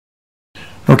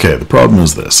Okay, the problem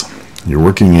is this. You're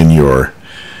working in your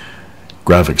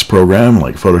graphics program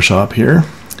like Photoshop here,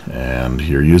 and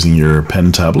you're using your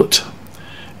pen tablet,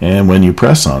 and when you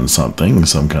press on something,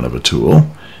 some kind of a tool,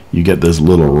 you get this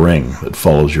little ring that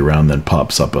follows you around, then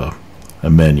pops up a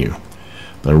menu.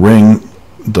 The ring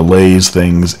delays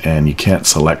things and you can't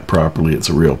select properly. It's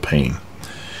a real pain.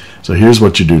 So here's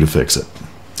what you do to fix it.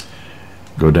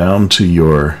 Go down to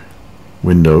your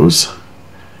Windows,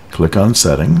 click on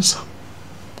Settings,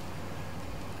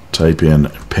 type in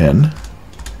Pen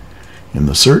in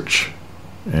the search,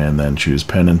 and then choose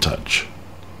Pen and Touch.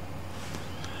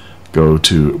 Go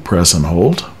to Press and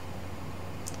Hold,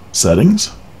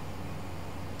 Settings,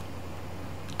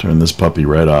 turn this puppy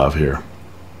right off here.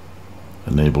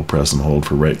 Enable press and hold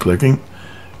for right clicking.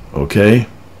 OK.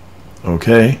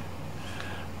 OK.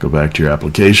 Go back to your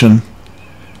application,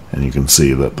 and you can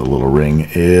see that the little ring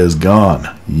is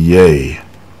gone. Yay.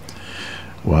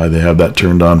 Why they have that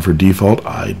turned on for default,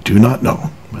 I do not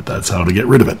know, but that's how to get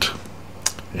rid of it.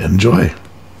 Enjoy.